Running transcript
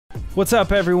What's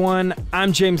up, everyone?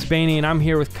 I'm James Baney, and I'm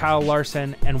here with Kyle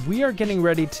Larson, and we are getting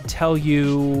ready to tell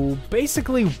you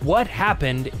basically what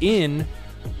happened in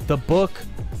the book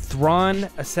Thrawn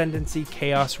Ascendancy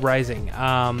Chaos Rising.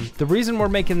 The reason we're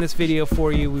making this video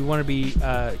for you, we want to be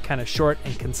kind of short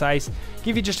and concise,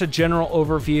 give you just a general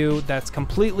overview that's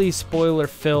completely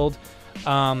spoiler-filled.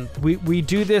 We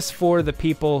do this for the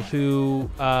people who,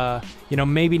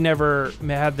 maybe never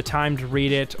had the time to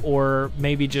read it, or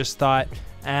maybe just thought,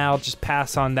 I'll just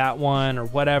pass on that one or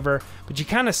whatever, but you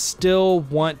kind of still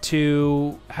want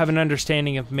to have an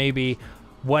understanding of maybe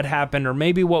what happened, or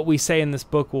maybe what we say in this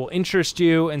book will interest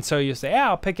you, and so you say,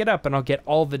 I'll pick it up and I'll get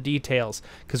all the details,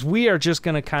 because we are just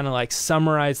going to kind of like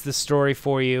summarize the story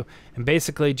for you and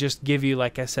basically just give you,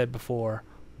 like I said before,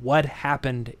 what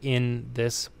happened in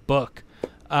this book.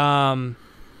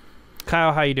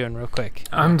 Kyle, how you doing real quick?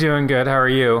 I'm doing good. How are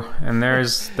you? And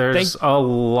there's a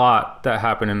lot that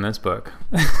happened in this book.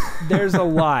 There's a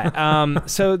lot.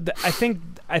 I think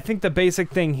the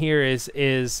basic thing here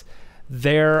is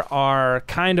there are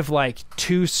kind of like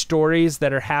two stories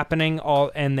that are happening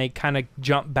and they kind of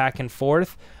jump back and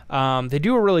forth. They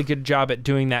do a really good job at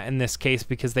doing that in this case,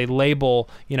 because they label,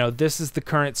 this is the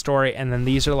current story, and then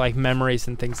these are like memories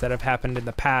and things that have happened in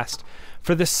the past.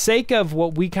 For the sake of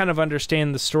what we kind of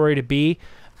understand the story to be,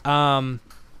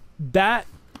 that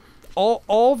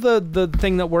all the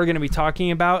thing that we're going to be talking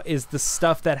about is the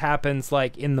stuff that happens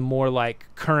like in the more like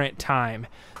current time.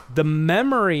 The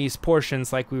memories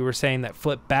portions, like we were saying, that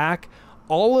flip back,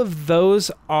 all of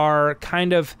those are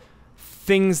kind of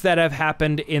things that have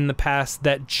happened in the past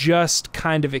that just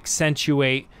kind of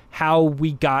accentuate how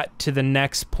we got to the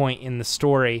next point in the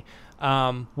story.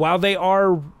 While they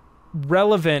are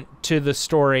relevant to the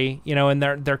story, and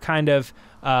they're kind of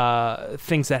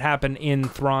things that happen in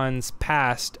Thrawn's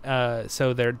past,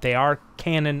 so they are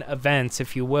canon events,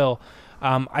 if you will.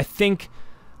 I think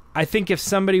if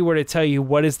somebody were to tell you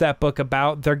what is that book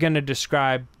about, they're going to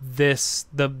describe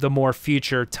the more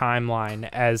future timeline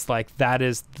as like that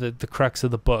is the crux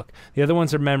of the book. The other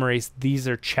ones are memories. These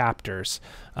are chapters,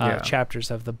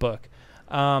 chapters of the book.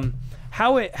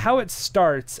 How it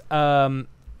starts,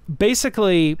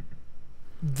 basically,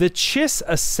 the Chiss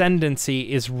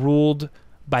Ascendancy is ruled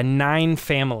by 9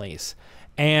 families,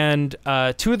 and 2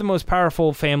 of the most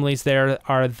powerful families there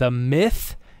are the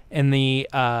Myth and the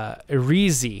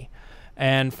Risi.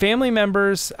 And family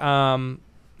members,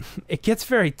 it gets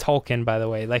very Tolkien, by the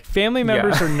way. Like, family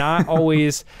members are not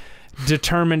always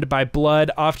determined by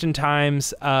blood.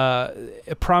 Oftentimes,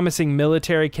 promising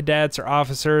military cadets or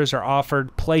officers are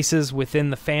offered places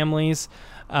within the families.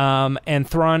 And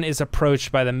Thrawn is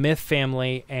approached by the Myth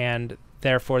family, and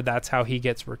therefore that's how he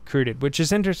gets recruited, which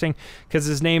is interesting because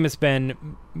his name has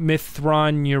been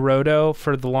Thrawn Ascendancy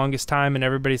for the longest time, and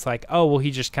everybody's like, oh, well,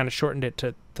 he just kind of shortened it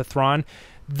to Thrawn.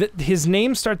 His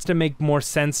name starts to make more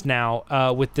sense now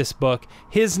with this book.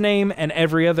 His name and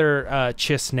every other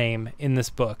Chiss name in this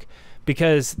book,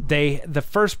 because the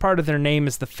first part of their name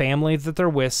is the family that they're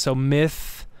with, so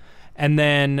Myth, and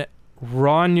then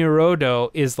Thrawn Ascendancy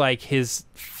is like his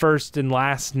first and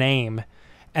last name,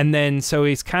 and then so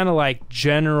he's kind of like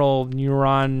General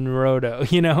Thrawn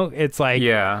Ascendancy, it's like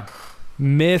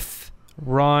Myth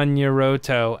Thrawn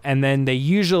Ascendancy, and then they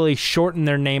usually shorten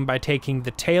their name by taking the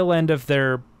tail end of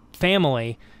their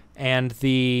family and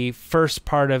the first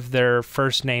part of their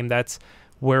first name. That's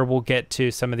where we'll get to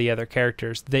some of the other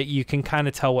characters that you can kind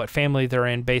of tell what family they're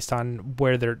in based on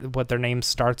what their name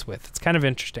starts with. It's kind of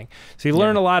interesting. So you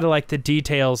learn a lot of like the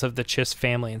details of the Chiss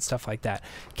family and stuff like that.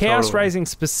 Chaos Rising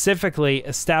specifically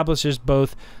establishes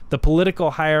both the political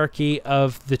hierarchy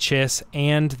of the Chiss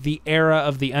and the era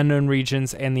of the unknown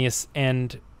regions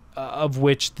and of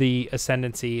which the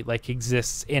Ascendancy like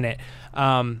exists in it.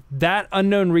 That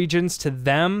unknown regions, to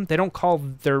them, they don't call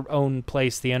their own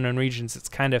place the unknown regions. It's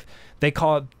kind of, they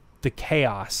call it the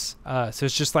chaos. So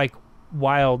it's just like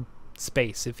wild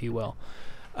space, if you will.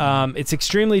 It's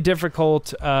extremely difficult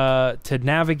to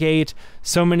navigate.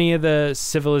 So many of the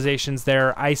civilizations there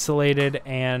are isolated,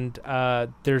 and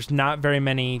there's not very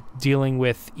many dealing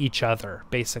with each other,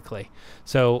 basically.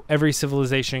 So every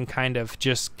civilization kind of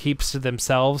just keeps to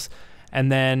themselves.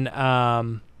 And then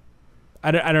I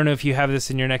don't know if you have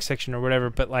this in your next section or whatever,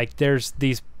 but like there's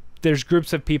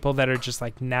groups of people that are just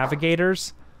like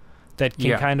navigators that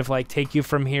can kind of like take you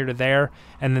from here to there,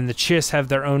 and then the Chiss have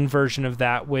their own version of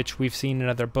that, which we've seen in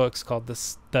other books called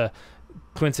the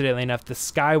coincidentally enough, the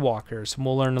Skywalkers, and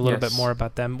we'll learn a little bit more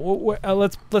about them.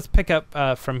 Let's pick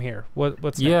up from here.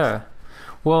 What's next?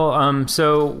 Well,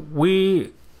 so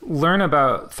we learn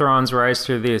about Thrawn's rise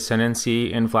through the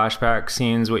Ascendancy in flashback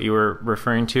scenes, what you were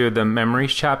referring to, the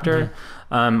memories chapter.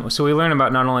 So we learn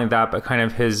about not only that, but kind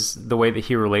of the way that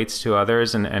he relates to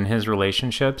others and his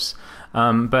relationships.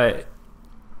 But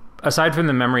aside from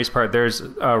the memories part, there's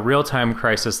a real-time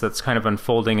crisis that's kind of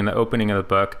unfolding in the opening of the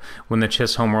book when the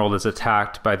Chiss homeworld is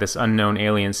attacked by this unknown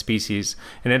alien species.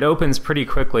 And it opens pretty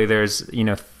quickly. There's,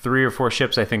 3 or 4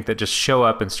 ships, I think, that just show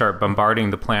up and start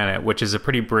bombarding the planet, which is a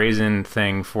pretty brazen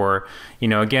thing for,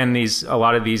 again, a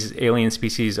lot of these alien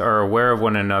species are aware of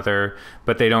one another,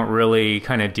 but they don't really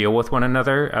kind of deal with one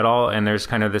another at all. And there's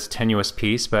kind of this tenuous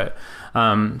peace. But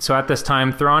so at this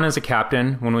time, Thrawn is a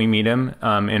captain when we meet him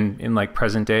in like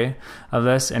present day of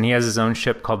this, and he has his own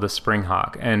ship called the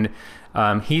Springhawk, and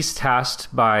he's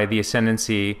tasked by the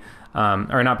Ascendancy,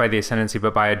 or not by the Ascendancy,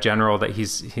 but by a general that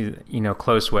he's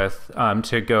close with,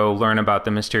 to go learn about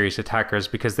the mysterious attackers,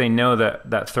 because they know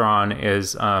that Thrawn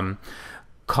is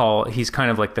he's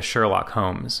kind of like the Sherlock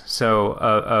Holmes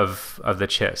of the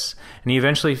Chiss, and he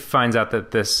eventually finds out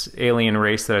that this alien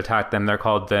race that attacked them, they're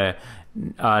called the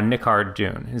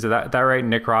Nickardune. Is that right?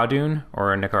 Nickardune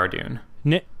or Nickardune?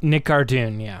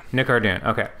 Nickardune, yeah. Nickardune,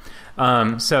 okay.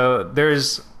 So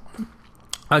there's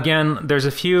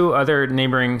a few other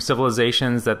neighboring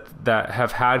civilizations that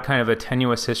have had kind of a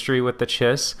tenuous history with the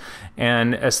Chiss,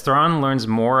 and as Thrawn learns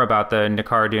more about the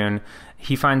Nickardune,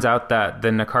 he finds out that the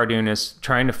Nickardune is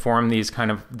trying to form these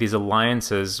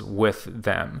alliances with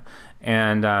them.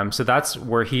 And so that's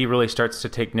where he really starts to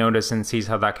take notice and sees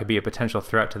how that could be a potential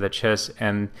threat to the Chiss.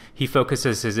 And he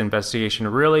focuses his investigation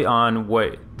really on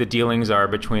what the dealings are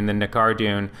between the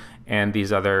Nickardune and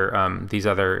these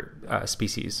other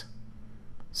species.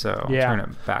 So I'll turn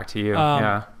it back to you.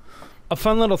 A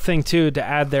fun little thing too to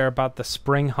add there about the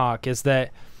Springhawk is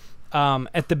that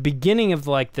at the beginning of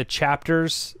the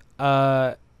chapters,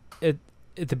 at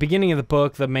the beginning of the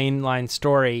book, the mainline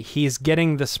story, he's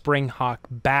getting the Springhawk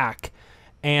back,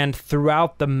 and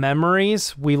throughout the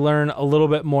memories, we learn a little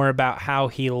bit more about how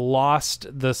he lost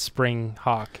the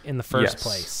Springhawk in the first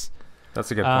place. That's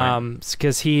a good point.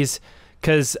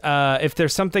 Because if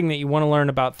there's something that you want to learn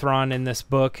about Thrawn in this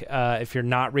book, if you're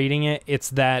not reading it, it's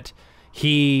that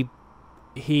he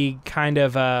kind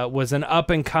of was an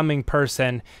up-and-coming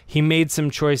person. He made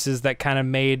some choices that kind of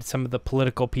made some of the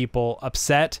political people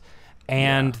upset,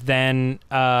 and then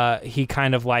he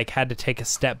kind of had to take a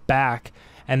step back.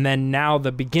 And then now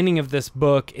the beginning of this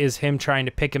book is him trying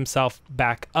to pick himself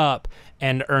back up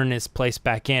and earn his place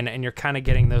back in. And you're kind of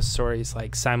getting those stories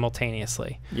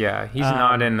simultaneously. Yeah, he's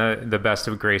not in the best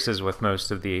of graces with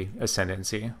most of the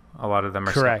Ascendancy. A lot of them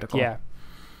are skeptical. Yeah.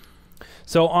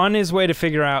 So on his way to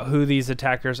figure out who these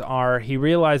attackers are, he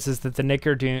realizes that the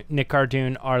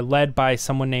Nickardune are led by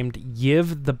someone named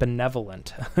Yiv the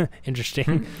Benevolent.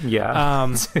 Interesting.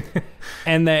 Yeah.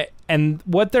 And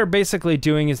what they're basically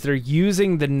doing is they're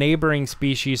using the neighboring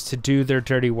species to do their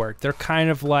dirty work. They're kind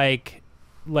of like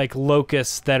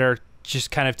locusts that are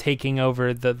just kind of taking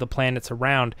over the planets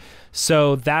around.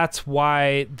 So that's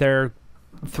why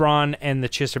Thrawn and the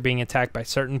Chiss are being attacked by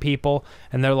certain people,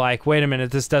 and they're like, wait a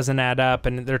minute, this doesn't add up,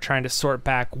 and they're trying to sort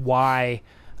back why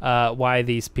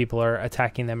these people are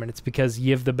attacking them, and it's because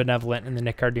Yiv the Benevolent and the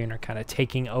Nickardune are kind of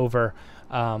taking over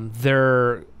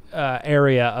their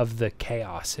area of the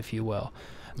chaos, if you will.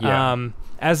 Yeah.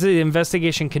 As the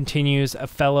investigation continues, a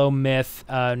fellow myth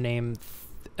named...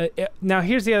 now,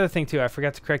 here's the other thing, too. I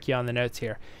forgot to correct you on the notes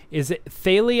here. Is it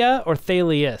Thalia or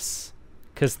Thalius?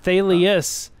 Because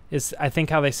Thalius... is I think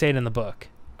how they say it in the book.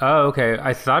 Oh, okay.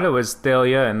 I thought it was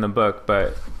Thalia in the book,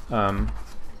 but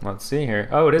let's see here.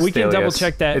 Oh, it is Thalius. We can double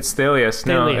check that. It's Thalius.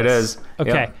 No, it is. Okay.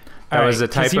 Yep. That was a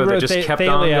typo that just kept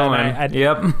on going.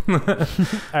 Yep.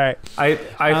 All right. I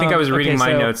think I was reading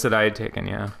my notes that I had taken,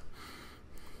 yeah.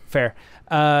 Fair.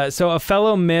 So a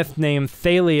fellow myth named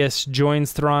Thalius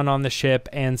joins Thrawn on the ship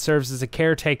and serves as a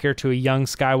caretaker to a young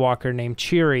Skywalker named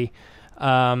Cheery.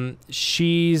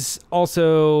 She's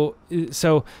also...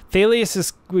 So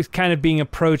Thalius was kind of being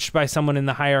approached by someone in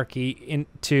the hierarchy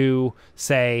to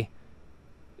say,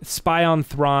 spy on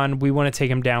Thrawn. We want to take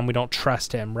him down. We don't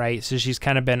trust him, right? So she's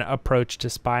kind of been approached to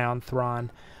spy on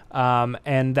Thrawn.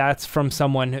 And that's from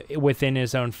someone within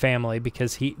his own family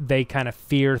because they kind of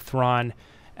fear Thrawn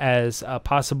as a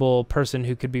possible person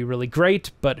who could be really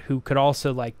great, but who could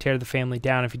also tear the family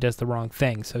down if he does the wrong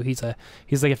thing. So he's like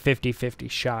a 50-50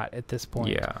 shot at this point.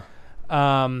 Yeah.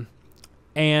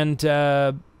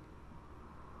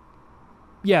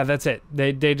 Yeah, that's it.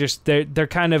 They're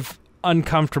kind of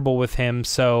uncomfortable with him,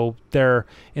 so they're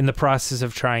in the process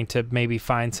of trying to maybe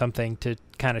find something to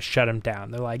kind of shut him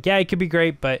down. They're like, yeah, he could be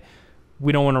great, but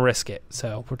we don't want to risk it,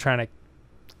 so we're trying to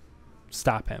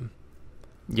stop him.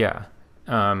 Yeah.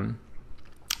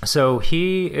 So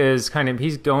he decides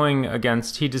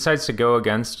to go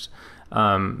against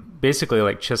basically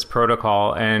like Chiss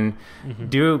protocol and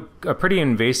do a pretty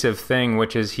invasive thing,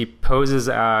 which is he poses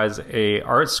as a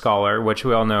art scholar, which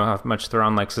we all know how much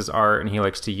Thrawn likes his art, and he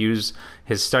likes to use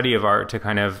his study of art to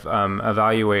kind of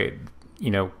evaluate,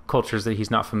 cultures that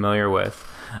he's not familiar with.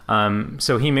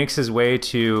 So he makes his way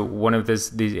to one of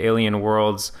these alien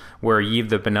worlds where Yves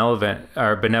the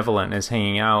Benevolent is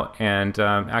hanging out, and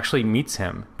actually meets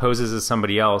him, poses as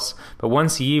somebody else. But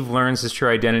once Yves learns his true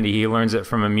identity, he learns it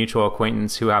from a mutual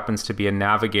acquaintance who happens to be a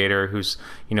navigator who's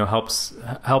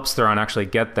helps Thrawn actually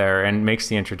get there and makes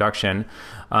the introduction.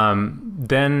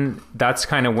 Then that's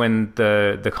kind of when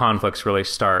the conflicts really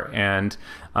start, and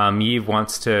Yves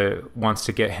wants to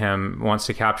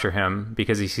capture him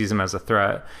because he sees him as a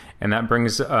threat, and that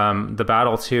brings the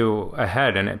battle to a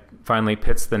head, and it finally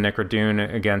pits the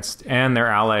Nicrodune against and their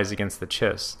allies against the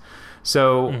Chiss.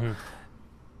 So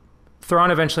Thrawn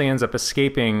eventually ends up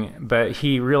escaping, but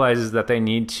he realizes that they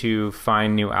need to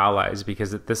find new allies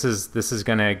because this is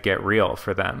going to get real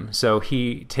for them. So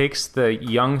he takes the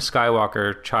young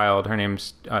Skywalker child, her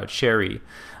name's Sherry,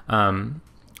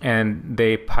 and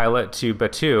they pilot to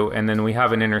Batuu, and then we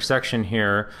have an intersection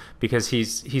here because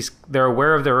they're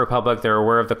aware of the Republic, they're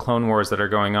aware of the Clone Wars that are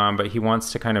going on, but he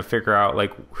wants to kind of figure out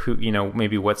like who,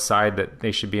 maybe what side that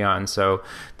they should be on. So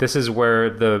this is where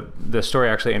the story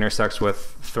actually intersects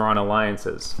with Thrawn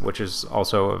Alliances, which is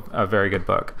also a very good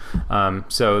book.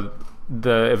 So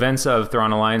the events of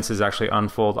Thrawn Alliances actually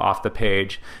unfold off the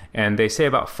page, and they say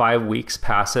about 5 weeks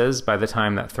passes by the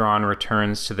time that Thrawn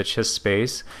returns to the Chiss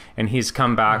space, and he's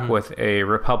come back with a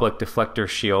Republic deflector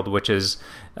shield, which is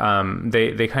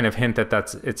they kind of hint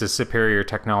that it's a superior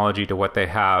technology to what they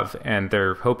have, and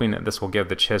they're hoping that this will give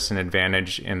the Chiss an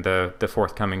advantage in the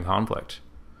forthcoming conflict.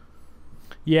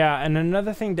 Yeah, and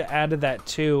another thing to add to that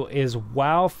too is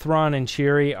while Thrawn and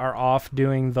Chewie are off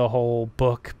doing the whole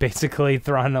book, basically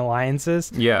Thrawn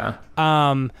Alliances. Yeah.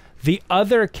 The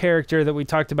other character that we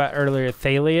talked about earlier,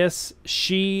 Thalius,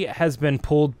 she has been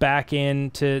pulled back in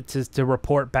to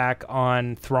report back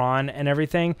on Thrawn and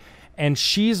everything. And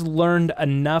she's learned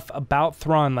enough about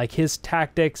Thrawn, like his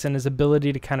tactics and his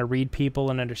ability to kind of read people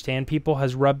and understand people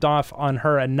has rubbed off on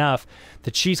her enough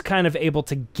that she's kind of able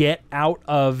to get out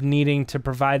of needing to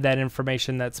provide that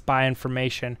information, that spy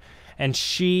information. And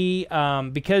she,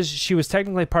 because she was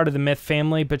technically part of the Myth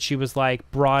family, but she was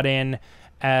like brought in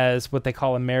as what they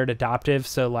call a merit adoptive.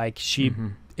 So like she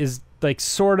is like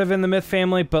sort of in the Myth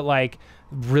family, but like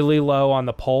really low on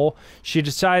the poll. She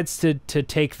decides to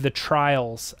take the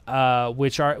trials,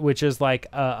 which is like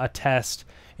a test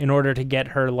in order to get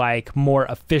her like more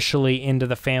officially into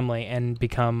the family and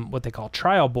become what they call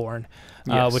trialborn,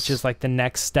 which is like the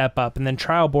next step up. And then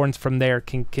trialborns from there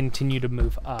can continue to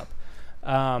move up.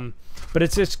 But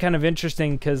it's just kind of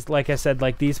interesting because, like I said,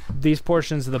 like these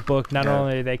portions of the book, not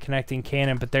only are they connecting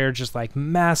canon, but they're just like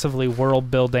massively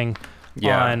world building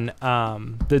on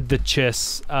the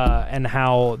Chiss and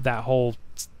how that whole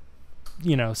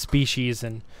species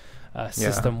and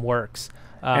system works.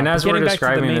 And as we're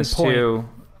describing this too,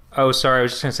 I was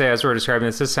just gonna say, as we're describing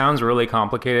this sounds really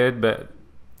complicated, but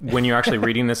when you're actually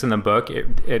reading this in the book,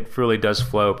 it really does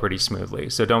flow pretty smoothly.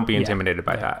 So don't be intimidated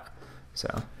by that.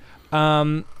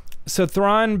 So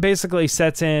Thrawn basically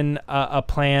sets in a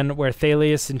plan where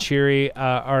Thalius and Chewie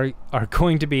are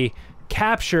going to be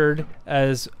captured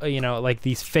as like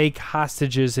these fake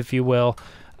hostages, if you will,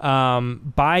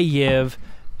 by Yves,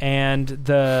 and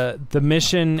the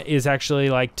mission is actually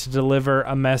like to deliver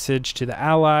a message to the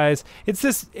Allies. It's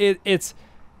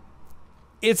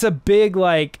a big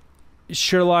like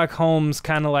Sherlock Holmes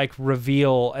kind of like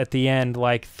reveal at the end.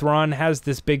 Like Thrawn has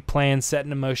this big plan set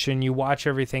into motion. You watch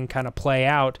everything kind of play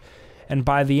out, and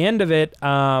by the end of it,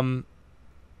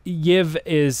 Yves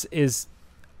is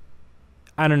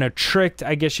I don't know, tricked,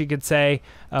 I guess you could say,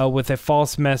 with a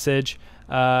false message.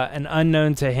 And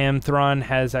unknown to him, Thrawn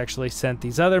has actually sent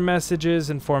these other messages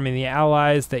informing the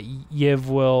Allies that Yves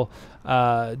will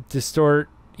distort,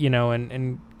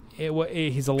 and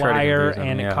he's a liar,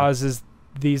 and it causes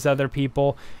these other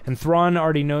people. And Thrawn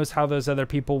already knows how those other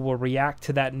people will react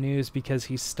to that news because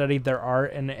he's studied their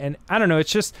art. And I don't know,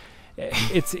 it's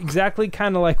exactly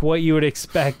kind of like what you would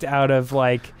expect out of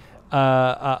like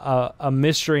a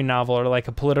mystery novel or like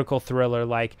a political thriller.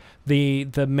 Like the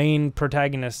main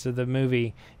protagonist of the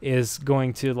movie is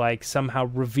going to like somehow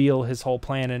reveal his whole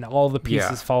plan, and all the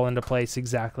pieces fall into place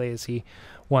exactly as he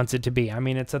wants it to be. I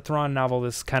mean, it's a Thrawn novel.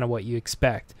 This is kind of what you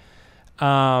expect.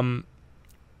 So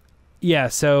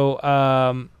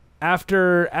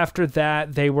after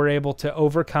that, they were able to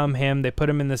overcome him. They put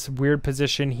him in this weird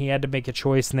position. He had to make a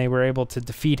choice, and they were able to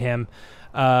defeat him.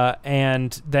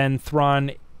 And then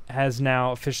Thrawn has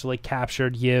now officially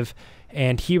captured Yiv,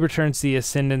 and he returns to the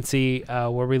Ascendancy,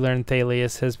 where we learn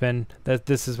Thalias has been,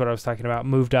 this is what I was talking about,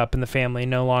 moved up in the family,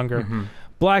 no longer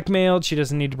blackmailed. She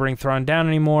doesn't need to bring Thrawn down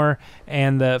anymore.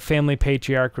 And the family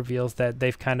patriarch reveals that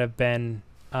they've kind of been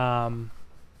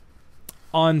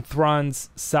on Thrawn's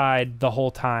side the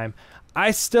whole time.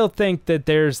 I still think that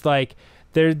there's like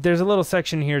there's a little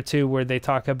section here too where they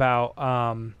talk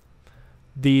about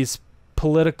these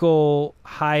political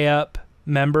high up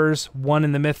members, one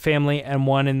in the Myth family and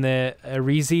one in the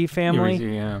Risi family.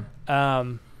 Risi,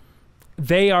 yeah.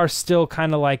 They are still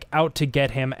kind of like out to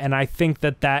get him, and I think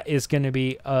that is going to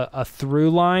be a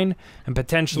through line and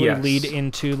potentially lead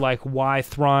into like why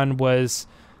Thrawn was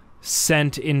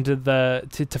sent into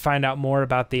to find out more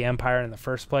about the Empire in the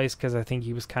first place, because I think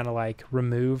he was kind of like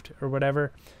removed or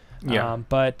whatever.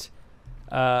 But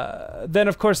then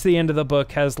of course the end of the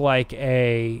book has like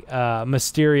a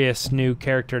mysterious new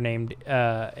character named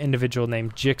individual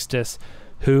named Jixtus,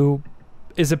 who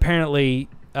is apparently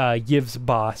Yiv's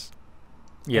boss.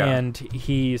 And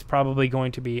he's probably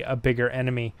going to be a bigger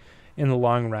enemy in the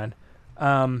long run.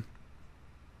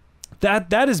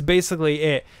 That is basically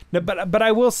it. No, but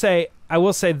I will say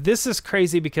this is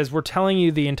crazy because we're telling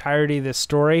you the entirety of this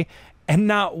story, and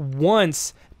not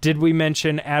once did we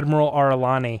mention Admiral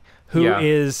Aralani, who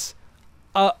is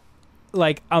a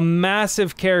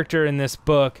massive character in this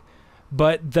book.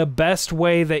 But the best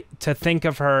way to think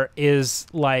of her is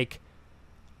like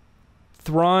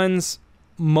Thrawn's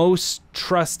most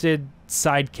trusted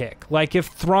sidekick. Like if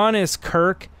Thrawn is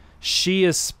Kirk, she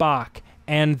is Spock,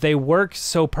 and they work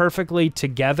so perfectly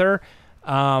together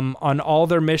on all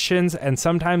their missions, and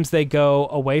sometimes they go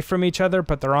away from each other,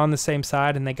 but they're on the same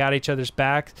side and they got each other's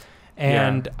backs.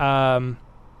 And and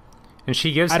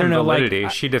she gives him validity.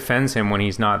 She defends him when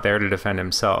he's not there to defend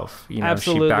himself. You know,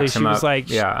 absolutely. She backs him up. Like,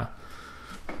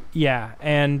 yeah,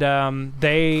 and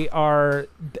they are.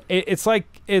 It's like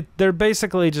they're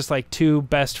basically just like two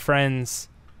best friends.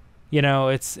 You know,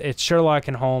 it's Sherlock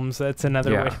and Holmes. That's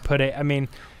another way to put it. I mean,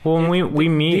 well, when we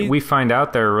meet, we find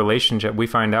out their relationship. We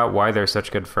find out why they're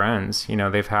such good friends. You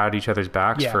know, they've had each other's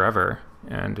backs forever,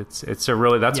 and it's a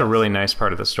really nice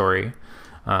part of the story.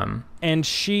 And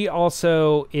she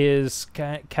also is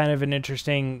kind of an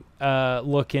interesting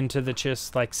look into the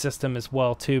Chiss like system as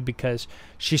well too, because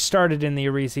she started in the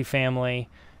Risi family,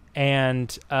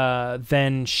 and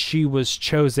then she was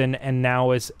chosen and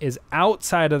now is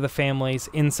outside of the families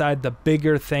inside the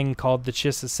bigger thing called the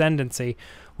Chiss Ascendancy,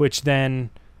 which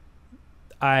then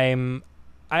I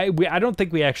don't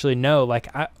think we actually know. Like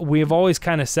we have always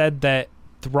kind of said that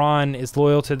Thrawn is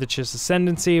loyal to the Chiss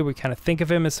Ascendancy. We kind of think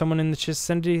of him as someone in the Chiss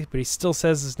Ascendancy, but he still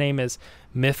says his name is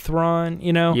Myth-Thrawn,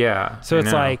 you know? Yeah. So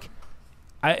it's like,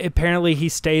 apparently he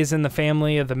stays in the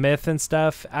family of the Myth and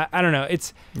stuff. I don't know.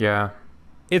 It's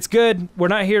good. We're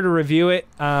not here to review it,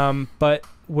 but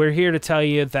we're here to tell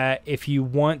you that if you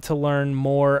want to learn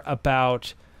more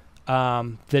about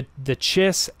the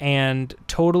Chiss and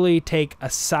totally take a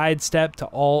sidestep to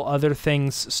all other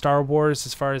things Star Wars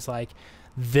as far as like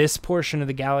this portion of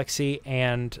the galaxy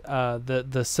and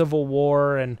the Civil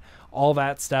War and all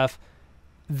that stuff,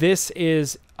 this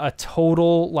is a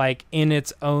total like in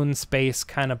its own space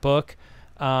kind of book.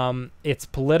 It's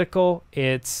political.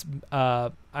 It's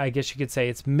I guess you could say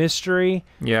it's mystery.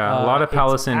 Yeah, a lot of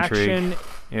palace intrigue. Action.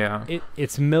 Yeah,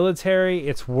 it's military.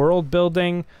 It's world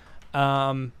building.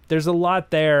 There's a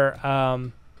lot there.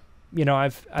 You know,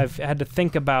 I've had to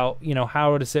think about, you know,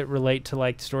 how does it relate to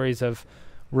like stories of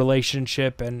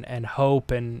relationship and hope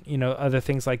and, you know, other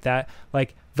things like that.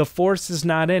 Like the Force is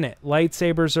not in it.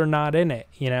 Lightsabers are not in it,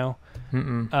 you know.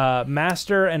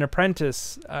 Master and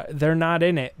apprentice, they're not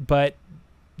in it, but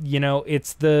you know,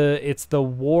 it's the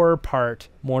war part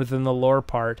more than the lore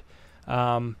part.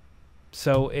 But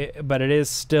it is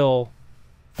still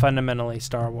fundamentally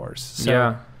Star Wars. So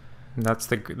yeah, that's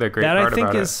the great part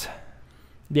about it.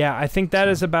 Yeah, I think that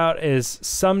is about as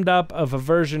summed up of a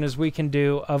version as we can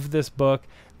do of this book.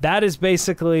 That is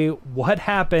basically what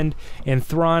happened in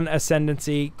Thrawn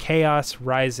Ascendancy Chaos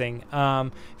Rising.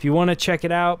 If you want to check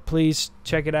it out, please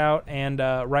check it out and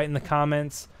write in the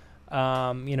comments.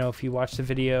 You know, if you watch the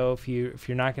video, if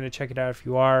you're not going to check it out, if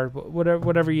you are,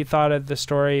 whatever you thought of the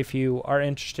story, if you are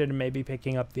interested in maybe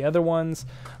picking up the other ones,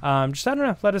 just, I don't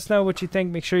know, let us know what you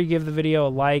think. Make sure you give the video a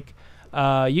like.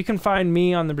 You can find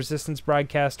me on the Resistance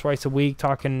broadcast twice a week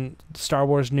talking Star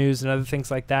Wars news and other things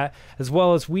like that, as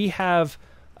well as we have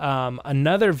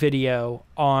another video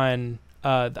on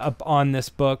up on this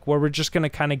book, where we're just going to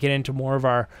kind of get into more of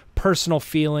our personal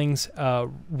feelings,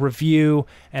 review,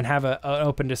 and have an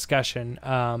open discussion.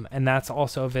 And that's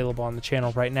also available on the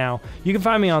channel right now. You can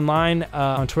find me online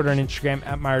on Twitter and Instagram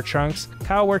at MyerTrunks.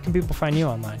 Kyle, where can people find you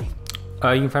online?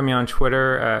 You can find me on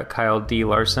Twitter at Kyle D.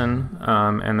 Larson,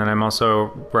 and then I'm also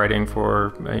writing for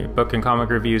book and comic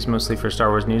reviews, mostly for Star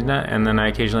Wars Newsnet, and then I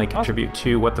occasionally contribute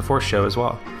to What the Force Show as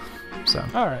well. So.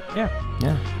 All right, yeah.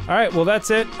 All right, well,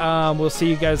 that's it. We'll see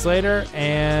you guys later,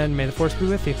 and may the Force be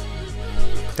with you.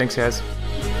 Thanks, guys.